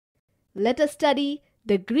let us study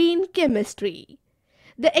the green chemistry.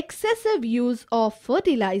 The excessive use of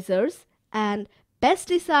fertilizers and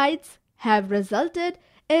pesticides have resulted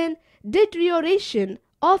in deterioration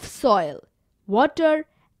of soil, water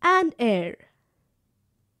and air.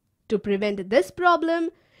 To prevent this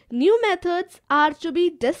problem, new methods are to be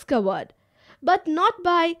discovered, but not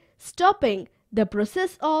by stopping the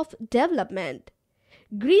process of development.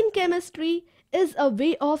 Green chemistry is a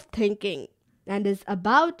way of thinking and is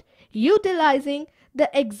about utilizing the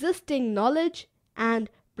existing knowledge and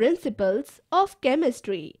principles of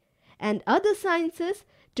chemistry and other sciences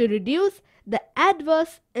to reduce the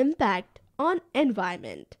adverse impact on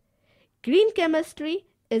environment. Green chemistry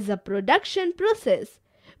is a production process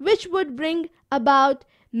which would bring about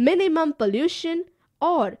minimum pollution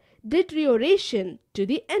or deterioration to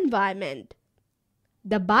the environment.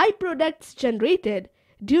 The byproducts generated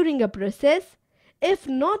during a process, if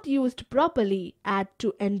not used properly, add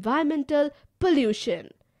to environmental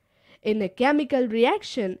pollution. In a chemical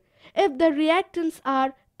reaction, if the reactants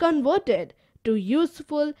are converted to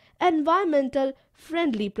useful environmental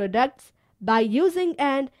friendly products by using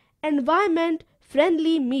an environment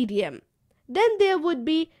friendly medium, then there would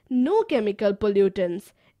be no chemical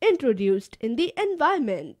pollutants introduced in the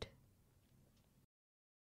environment.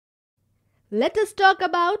 Let us talk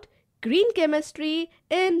about green chemistry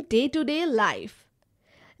in day-to-day life.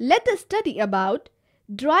 Let us study about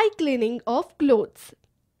dry cleaning of clothes.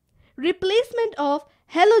 Replacement of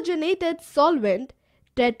halogenated solvent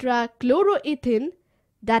tetrachloroethene,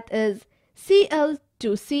 that is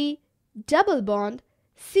Cl2C double bond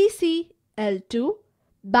CCl2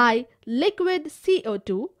 by liquid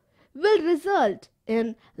CO2 will result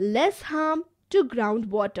in less harm to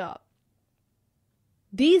groundwater.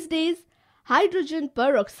 These days, hydrogen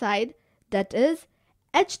peroxide, that is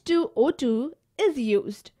H2O2, is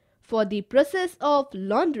used for the process of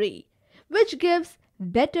laundry, which gives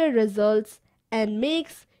better results and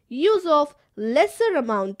makes use of lesser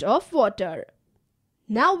amount of water.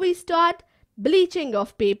 Now we start bleaching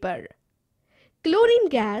of paper. Chlorine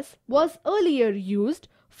gas was earlier used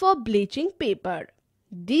for bleaching paper.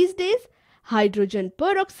 These days, hydrogen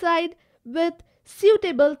peroxide with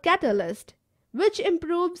suitable catalyst, which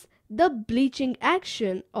improves the bleaching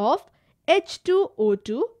action of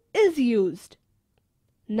H2O2, is used.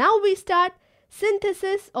 Now we start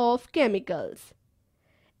synthesis of chemicals.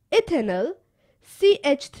 Ethanol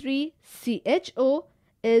CH3CHO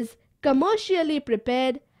is commercially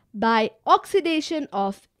prepared by oxidation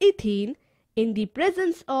of ethene in the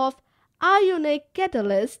presence of ionic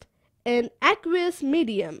catalyst in aqueous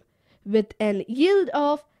medium with an yield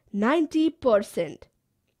of 90%.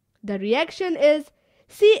 The reaction is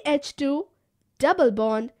CH2 double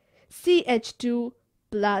bond CH2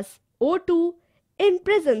 plus O2 in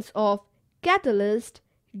presence of catalyst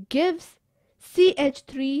gives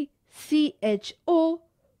CH3CHO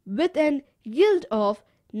with an yield of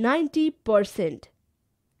 90%.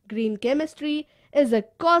 Green chemistry is a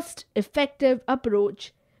cost-effective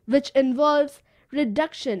approach which involves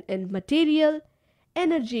reduction in material,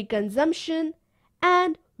 energy consumption,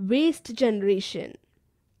 and waste generation.